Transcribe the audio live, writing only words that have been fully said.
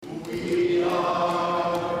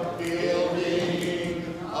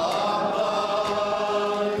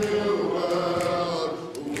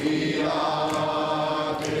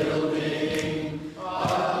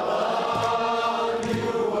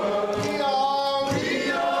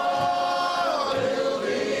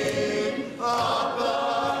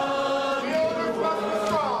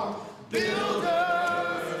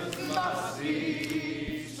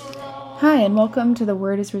Hi, and welcome to The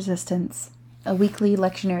Word is Resistance, a weekly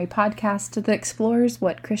lectionary podcast that explores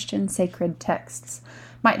what Christian sacred texts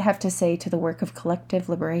might have to say to the work of collective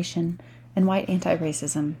liberation and white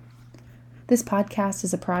anti-racism. This podcast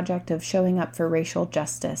is a project of showing up for racial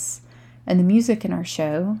justice, and the music in our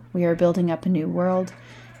show, We Are Building Up a New World,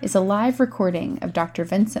 is a live recording of Dr.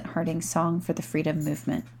 Vincent Harding's song for the Freedom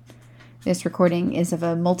Movement. This recording is of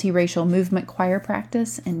a multiracial movement choir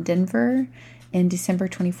practice in Denver in December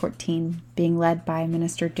 2014, being led by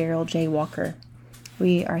Minister Daryl J. Walker.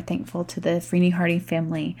 We are thankful to the Freeney Harding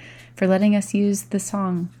family for letting us use the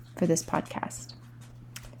song for this podcast.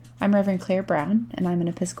 I'm Reverend Claire Brown, and I'm an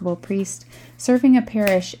Episcopal priest serving a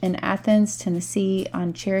parish in Athens, Tennessee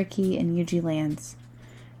on Cherokee and Yuji lands.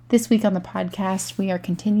 This week on the podcast, we are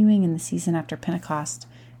continuing in the season after Pentecost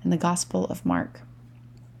in the Gospel of Mark.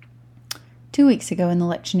 2 weeks ago in the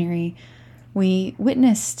lectionary, we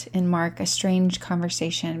witnessed in Mark a strange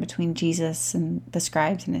conversation between Jesus and the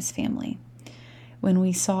scribes and his family. When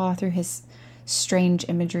we saw through his strange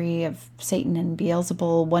imagery of Satan and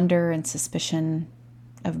Beelzebul, wonder and suspicion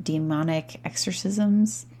of demonic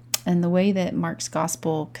exorcisms, and the way that Mark's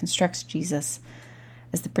gospel constructs Jesus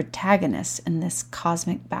as the protagonist in this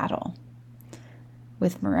cosmic battle,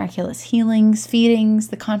 with miraculous healings, feedings,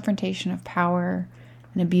 the confrontation of power,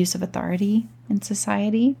 and abuse of authority in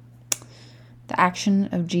society. The action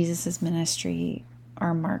of Jesus' ministry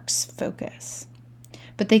are Mark's focus,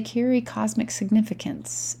 but they carry cosmic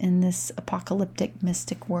significance in this apocalyptic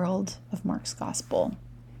mystic world of Mark's gospel.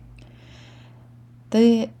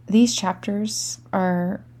 These chapters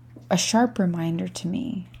are a sharp reminder to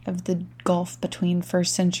me of the gulf between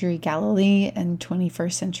first century Galilee and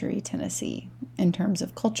 21st century Tennessee in terms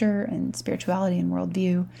of culture and spirituality and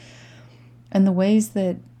worldview, and the ways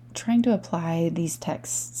that trying to apply these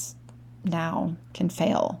texts now can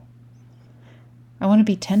fail. I want to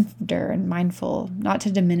be tender and mindful, not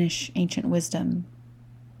to diminish ancient wisdom.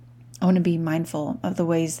 I want to be mindful of the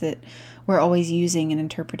ways that we're always using and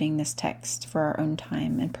interpreting this text for our own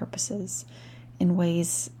time and purposes in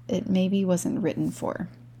ways it maybe wasn't written for.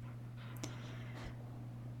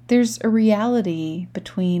 There's a reality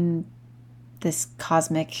between this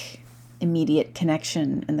cosmic, immediate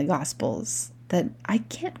connection in the Gospels that I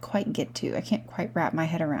can't quite get to. I can't quite wrap my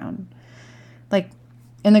head around. Like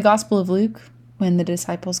in the Gospel of Luke, when the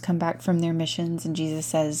disciples come back from their missions and Jesus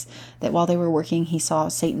says that while they were working, he saw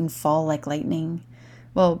Satan fall like lightning.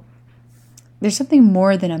 Well, there's something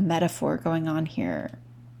more than a metaphor going on here.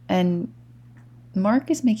 And Mark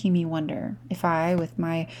is making me wonder if I, with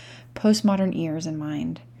my postmodern ears in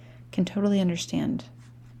mind, can totally understand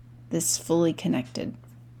this fully connected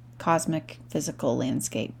cosmic physical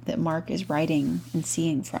landscape that Mark is writing and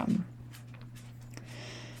seeing from.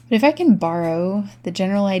 But if I can borrow the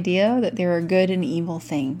general idea that there are good and evil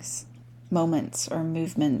things, moments or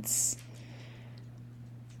movements,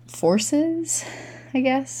 forces, I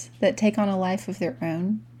guess, that take on a life of their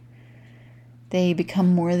own, they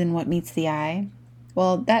become more than what meets the eye,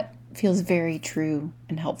 well, that feels very true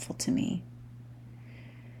and helpful to me.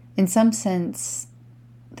 In some sense,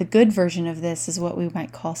 the good version of this is what we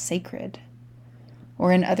might call sacred.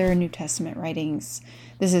 Or in other New Testament writings,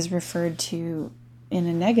 this is referred to in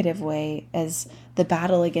a negative way as the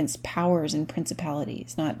battle against powers and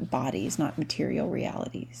principalities, not bodies, not material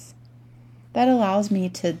realities. That allows me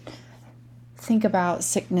to think about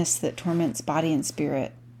sickness that torments body and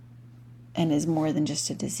spirit and is more than just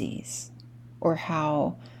a disease. Or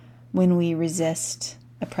how when we resist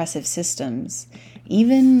oppressive systems,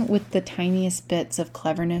 even with the tiniest bits of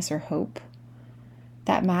cleverness or hope,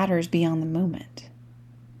 that matters beyond the moment.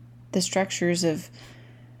 The structures of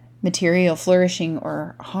material flourishing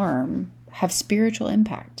or harm have spiritual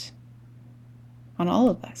impact on all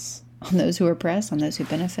of us, on those who oppress, on those who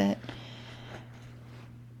benefit.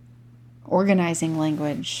 Organizing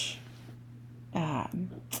language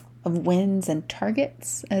of wins and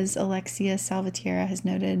targets, as Alexia Salvatierra has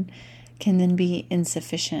noted, can then be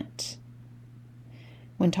insufficient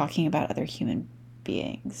when talking about other human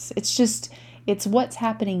beings. It's what's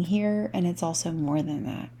happening here, and it's also more than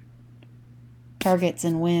that. Targets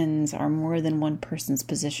and wins are more than one person's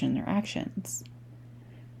position or actions.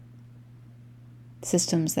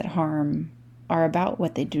 Systems that harm are about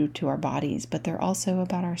what they do to our bodies, but they're also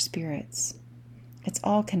about our spirits. It's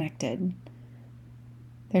all connected.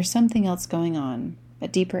 There's something else going on, a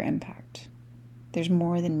deeper impact. There's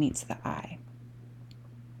more than meets the eye.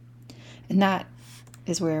 And that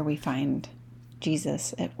is where we find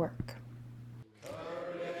Jesus at work.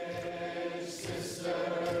 Courage,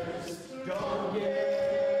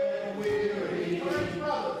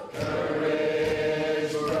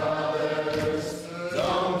 brothers,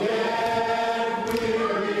 don't get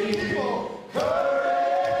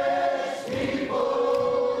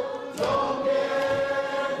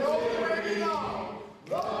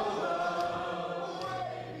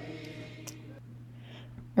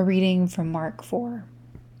A reading from Mark 4.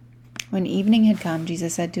 When evening had come,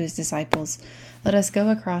 Jesus said to his disciples, "Let us go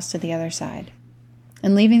across to the other side."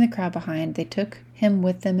 And leaving the crowd behind, they took him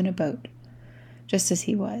with them in a boat, just as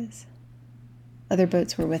he was. Other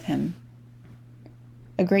boats were with him.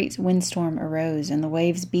 A great windstorm arose, and the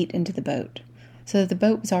waves beat into the boat, so that the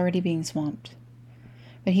boat was already being swamped.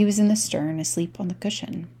 But he was in the stern, asleep on the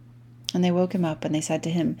cushion. And they woke him up, and they said to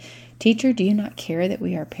him, "Teacher, do you not care that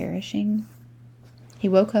we are perishing?" He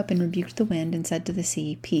woke up and rebuked the wind and said to the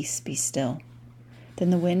sea, "Peace, be still." Then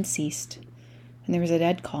the wind ceased, and there was a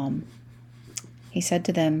dead calm. He said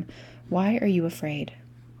to them, "Why are you afraid?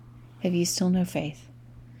 Have you still no faith?"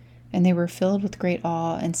 And they were filled with great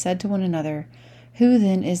awe and said to one another, "Who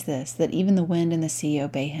then is this, that even the wind and the sea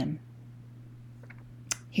obey him?"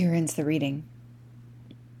 Here ends the reading.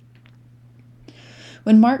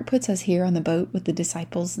 When Mark puts us here on the boat with the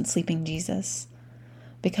disciples and sleeping Jesus,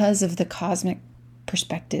 because of the cosmic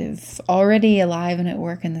perspective already alive and at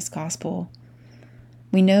work in this gospel,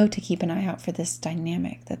 we know to keep an eye out for this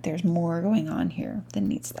dynamic, that there's more going on here than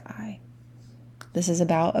meets the eye. This is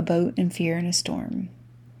about a boat in fear in a storm.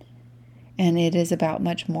 And it is about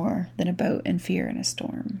much more than a boat in fear in a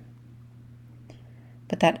storm.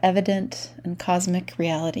 But that evident and cosmic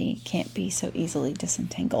reality can't be so easily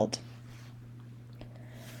disentangled.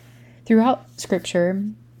 Throughout Scripture,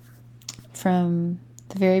 from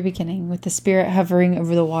the very beginning, with the Spirit hovering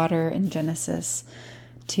over the water in Genesis,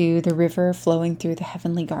 to the river flowing through the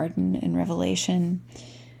heavenly garden in Revelation,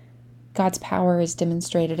 God's power is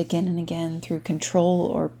demonstrated again and again through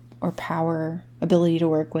control or power, ability to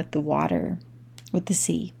work with the water, with the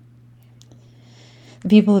sea. The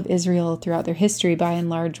people of Israel throughout their history, by and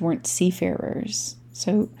large, weren't seafarers.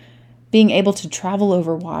 So being able to travel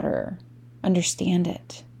over water, understand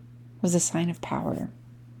it, was a sign of power.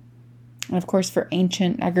 And of course, for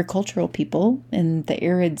ancient agricultural people in the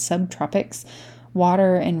arid subtropics,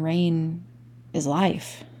 water and rain is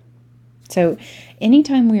life. So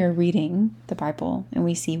anytime we are reading the Bible and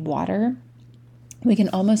we see water, we can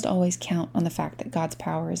almost always count on the fact that God's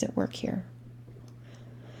power is at work here.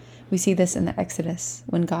 We see this in the Exodus,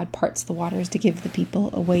 when God parts the waters to give the people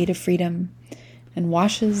a way to freedom and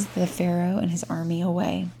washes the Pharaoh and his army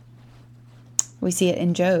away. We see it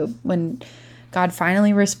in Job, when God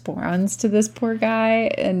finally responds to this poor guy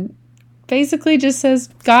and basically just says,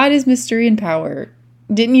 God is mystery and power.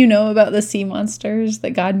 Didn't you know about the sea monsters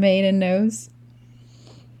that God made and knows?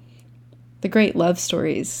 The great love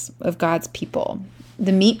stories of God's people,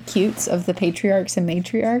 the meet cutes of the patriarchs and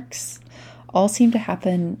matriarchs, all seem to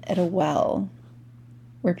happen at a well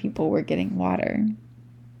where people were getting water.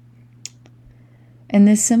 And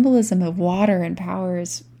this symbolism of water and power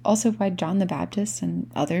is also why John the Baptist and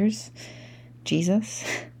others, Jesus,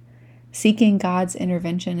 seeking God's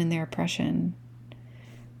intervention in their oppression,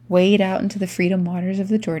 wade out into the freedom waters of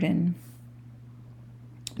the Jordan,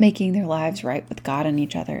 making their lives right with God and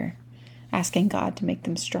each other, asking God to make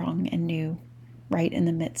them strong and new, right in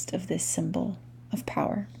the midst of this symbol of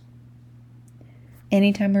power.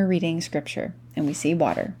 Anytime we're reading Scripture and we see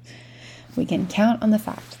water, we can count on the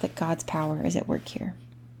fact that God's power is at work here.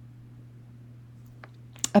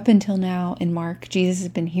 Up until now in Mark, Jesus has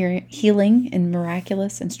been healing in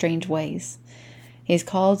miraculous and strange ways. He has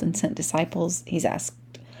called and sent disciples. He's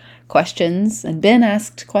asked questions and been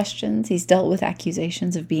asked questions. He's dealt with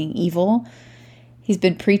accusations of being evil. He's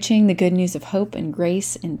been preaching the good news of hope and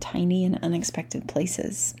grace in tiny and unexpected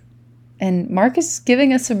places. And Mark is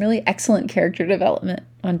giving us some really excellent character development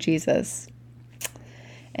on Jesus.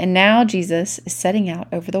 And now Jesus is setting out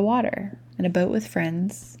over the water in a boat with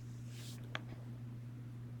friends,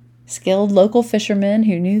 skilled local fishermen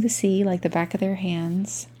who knew the sea like the back of their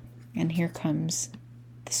hands. And here comes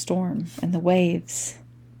the storm and the waves.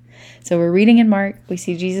 So we're reading in Mark, we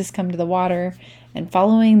see Jesus come to the water, and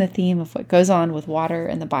following the theme of what goes on with water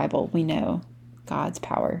in the Bible, we know God's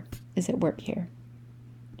power is at work here.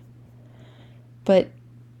 But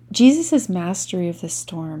Jesus' mastery of the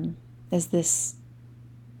storm as this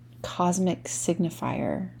cosmic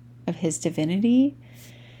signifier of his divinity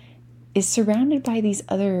is surrounded by these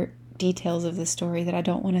other details of the story that I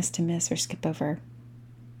don't want us to miss or skip over.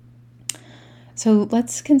 So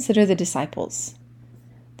let's consider the disciples.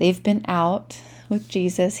 They've been out with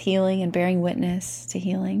Jesus, healing and bearing witness to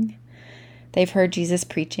healing. They've heard Jesus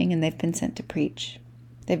preaching, and they've been sent to preach.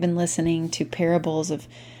 They've been listening to parables of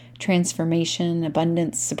transformation,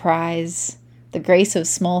 abundance, surprise, the grace of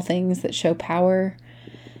small things that show power.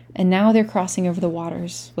 And now they're crossing over the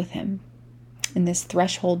waters with him in this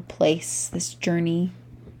threshold place, this journey,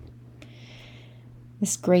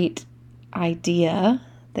 this great idea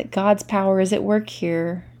that God's power is at work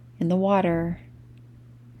here in the water.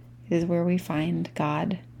 is where we find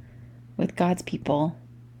God with God's people,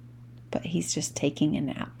 but he's just taking a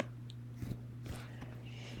nap.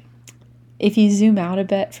 If you zoom out a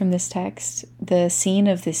bit from this text, the scene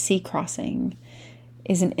of the sea crossing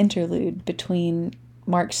is an interlude between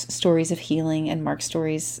Mark's stories of healing and Mark's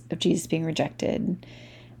stories of Jesus being rejected.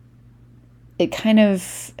 It kind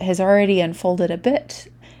of has already unfolded a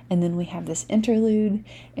bit, and then we have this interlude,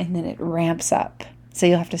 and then it ramps up. So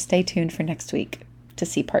you'll have to stay tuned for next week to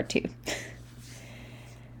see part 2.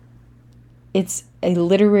 It's a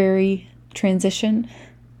literary transition,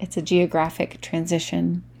 it's a geographic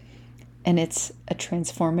transition, and it's a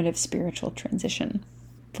transformative spiritual transition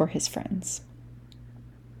for his friends.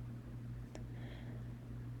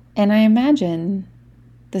 And I imagine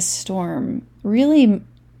the storm really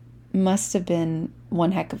must have been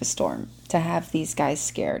one heck of a storm to have these guys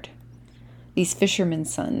scared. These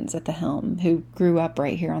fishermen's sons at the helm who grew up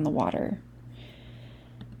right here on the water.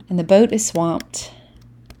 And the boat is swamped,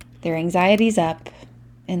 their anxiety's up,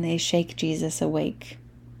 and they shake Jesus awake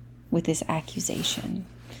with this accusation.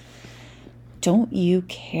 Don't you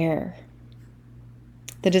care?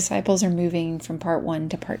 The disciples are moving from part 1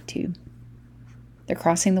 to part 2. They're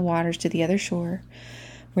crossing the waters to the other shore,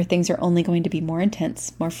 where things are only going to be more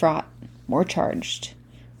intense, more fraught, more charged,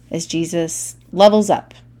 as Jesus levels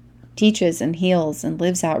up, teaches and heals and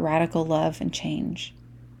lives out radical love and change.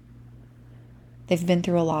 They've been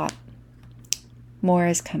through a lot. More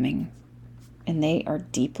is coming, and they are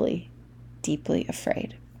deeply, deeply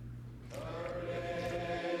afraid.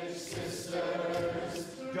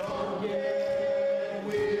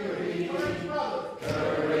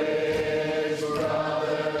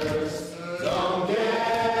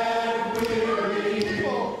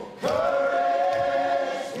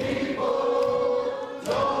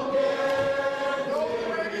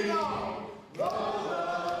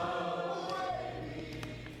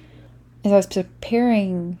 As I was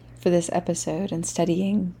preparing for this episode and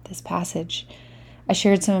studying this passage, I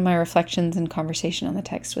shared some of my reflections and conversation on the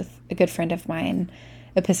text with a good friend of mine,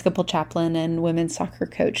 Episcopal chaplain and women's soccer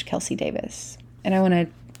coach Kelsey Davis. And I want to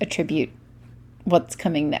attribute what's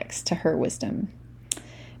coming next to her wisdom,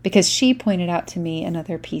 because she pointed out to me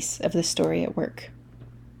another piece of the story at work,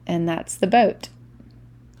 and that's the boat.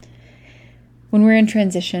 When we're in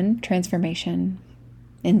transition, transformation,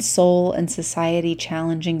 in soul and society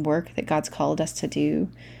challenging work that God's called us to do,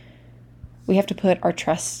 we have to put our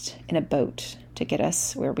trust in a boat to get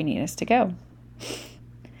us where we need us to go.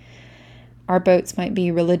 Our boats might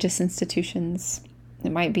be religious institutions.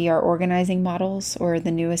 It might be our organizing models or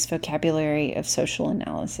the newest vocabulary of social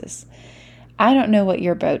analysis. I don't know what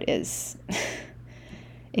your boat is.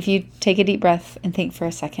 If you take a deep breath and think for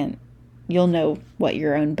a second, you'll know what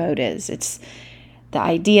your own boat is. It's the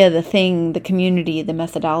idea, the thing, the community, the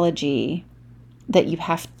methodology that you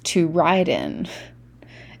have to ride in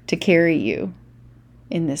to carry you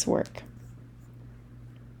in this work.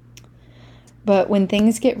 But when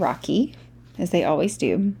things get rocky, as they always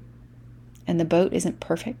do, and the boat isn't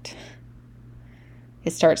perfect,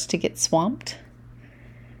 it starts to get swamped,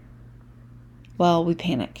 well, we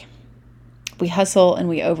panic. We hustle and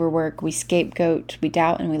we overwork, we scapegoat, we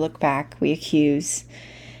doubt and we look back, we accuse.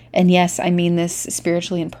 And yes, I mean this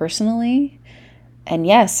spiritually and personally. And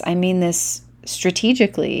yes, I mean this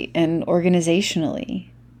strategically and organizationally.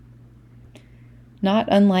 Not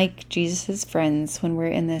unlike Jesus' friends when we're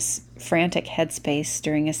in this frantic headspace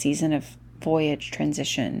during a season of voyage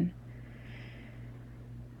transition.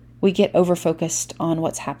 We get overfocused on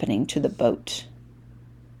what's happening to the boat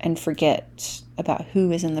and forget about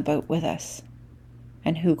who is in the boat with us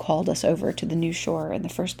and who called us over to the new shore in the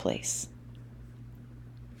first place.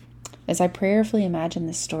 As I prayerfully imagine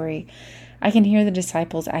this story, I can hear the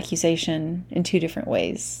disciples' accusation in 2 different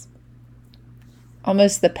ways.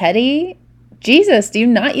 Almost the petty, Jesus, do you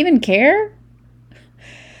not even care?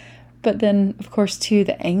 But then, of course, too,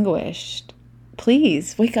 the anguished,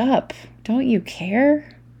 please, wake up, don't you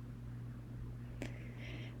care?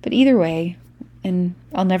 But either way, and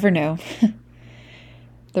I'll never know,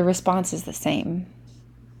 the response is the same.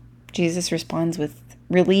 Jesus responds with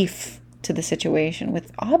relief to the situation,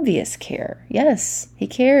 with obvious care. Yes, he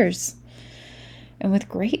cares. And with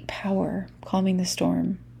great power, calming the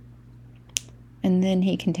storm. And then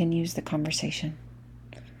he continues the conversation.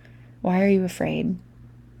 Why are you afraid?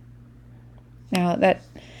 Now, that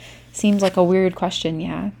seems like a weird question,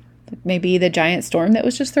 yeah? Maybe the giant storm that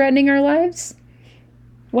was just threatening our lives?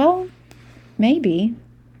 Well, maybe.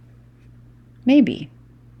 Maybe.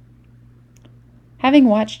 Having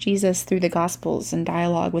watched Jesus through the Gospels and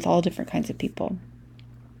dialogue with all different kinds of people,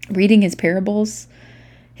 reading his parables,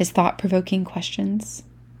 his thought-provoking questions,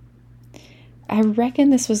 I reckon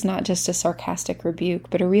this was not just a sarcastic rebuke,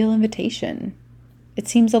 but a real invitation. It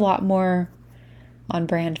seems a lot more on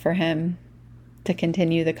brand for him to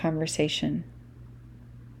continue the conversation.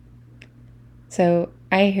 So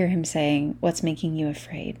I hear him saying, "What's making you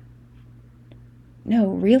afraid?" No,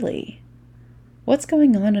 really. What's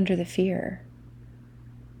going on under the fear?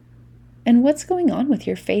 And what's going on with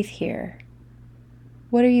your faith here?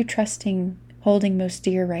 What are you trusting, holding most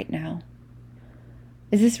dear right now?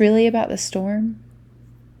 Is this really about the storm?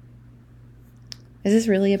 Is this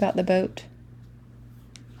really about the boat?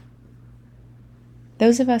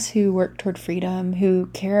 Those of us who work toward freedom, who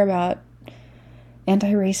care about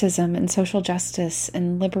anti-racism and social justice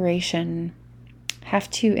and liberation, have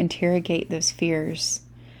to interrogate those fears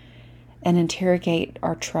and interrogate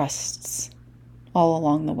our trusts all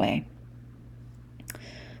along the way.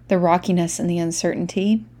 The rockiness and the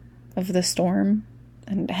uncertainty of the storm,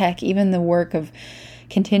 and heck, even the work of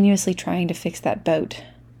continuously trying to fix that boat,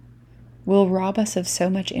 will rob us of so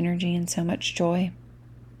much energy and so much joy.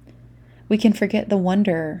 We can forget the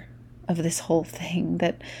wonder of this whole thing,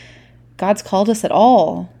 that God's called us at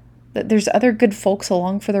all, that there's other good folks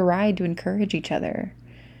along for the ride to encourage each other.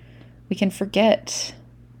 We can forget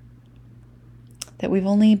that we've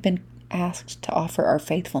only been asked to offer our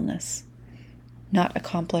faithfulness, not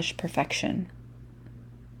accomplish perfection.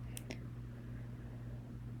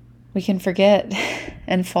 We can forget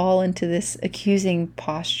and fall into this accusing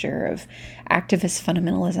posture of activist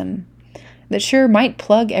fundamentalism that sure might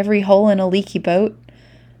plug every hole in a leaky boat,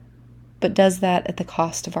 but does that at the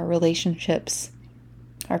cost of our relationships,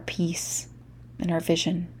 our peace, and our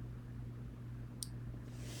vision.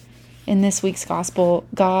 In this week's gospel,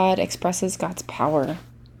 God expresses God's power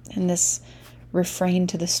in this refrain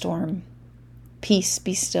to the storm: "Peace,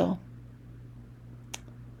 be still."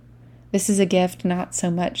 This is a gift not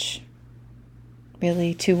so much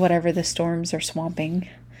really to whatever the storms are swamping,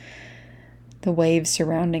 the waves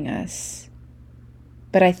surrounding us,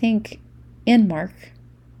 but I think in Mark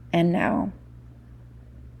and now,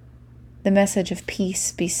 the message of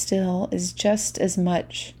peace, be still, is just as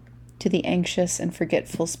much to the anxious and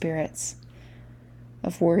forgetful spirits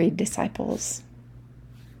of worried disciples.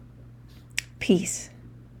 Peace,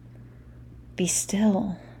 be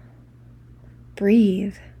still,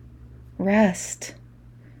 breathe, rest.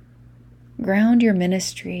 Ground your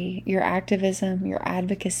ministry, your activism, your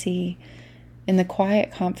advocacy in the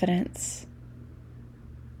quiet confidence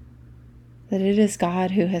that it is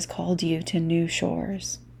God who has called you to new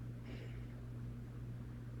shores.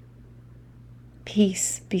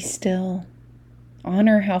 Peace, be still.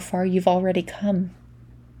 Honor how far you've already come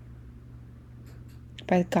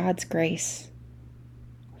by God's grace,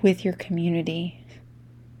 with your community,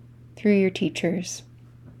 through your teachers.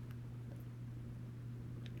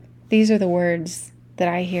 These are the words that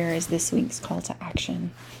I hear as this week's call to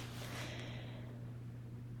action.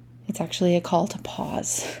 It's actually a call to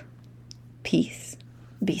pause. Peace,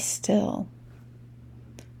 be still.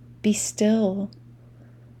 Be still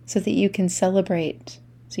so that you can celebrate,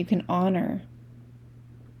 so you can honor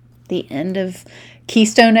the end of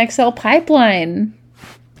Keystone XL Pipeline,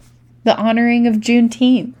 the honoring of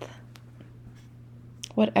Juneteenth,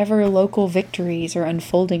 whatever local victories are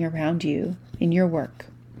unfolding around you in your work.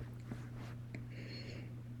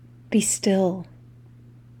 Be still.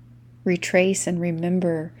 Retrace and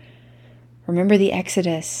remember the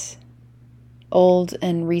Exodus, old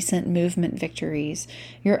and recent movement victories,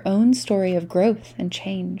 your own story of growth and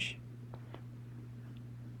change.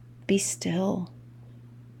 Be still.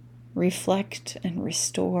 Reflect and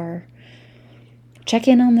restore. Check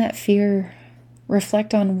in on that fear.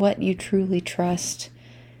 Reflect on what you truly trust.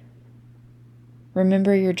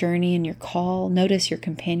 Remember your journey and your call. Notice your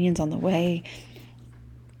companions on the way.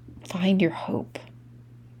 Find your hope.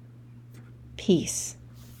 Peace.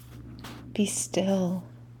 Be still.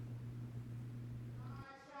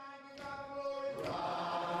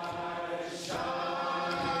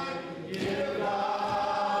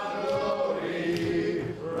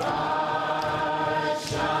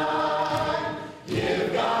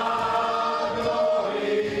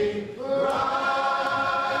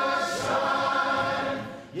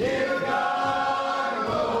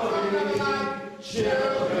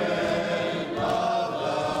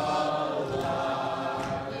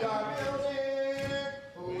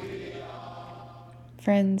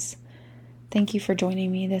 Friends, thank you for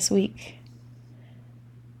joining me this week.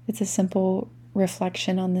 It's a simple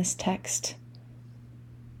reflection on this text,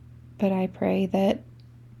 but I pray that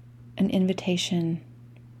an invitation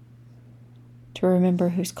to remember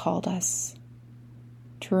who's called us,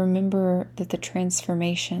 to remember that the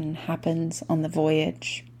transformation happens on the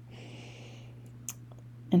voyage,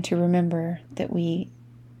 and to remember that we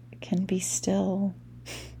can be still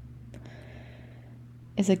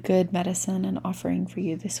is a good medicine and offering for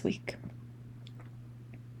you this week.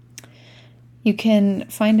 You can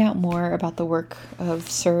find out more about the work of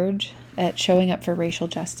Surge at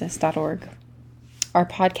showingupforracialjustice.org. Our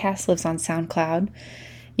podcast lives on SoundCloud.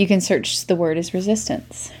 You can search The Word is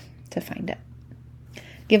Resistance to find it.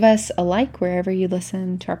 Give us a like wherever you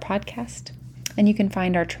listen to our podcast, and you can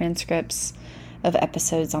find our transcripts of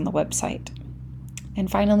episodes on the website. And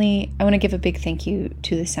finally, I want to give a big thank you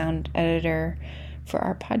to the sound editor for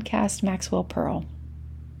our podcast, Maxwell Pearl.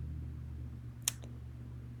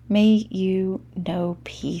 May you know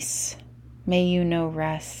peace. May you know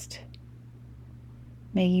rest.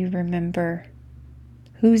 May you remember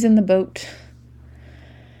who's in the boat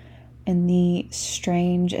and the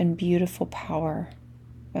strange and beautiful power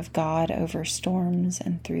of God over storms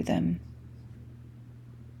and through them.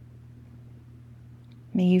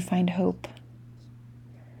 May you find hope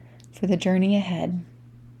for the journey ahead.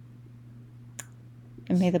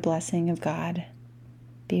 And may the blessing of God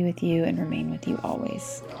be with you and remain with you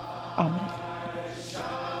always. Amen.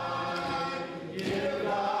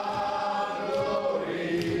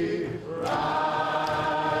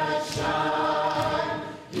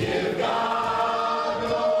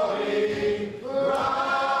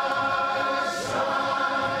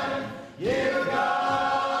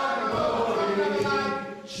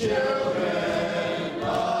 Cheer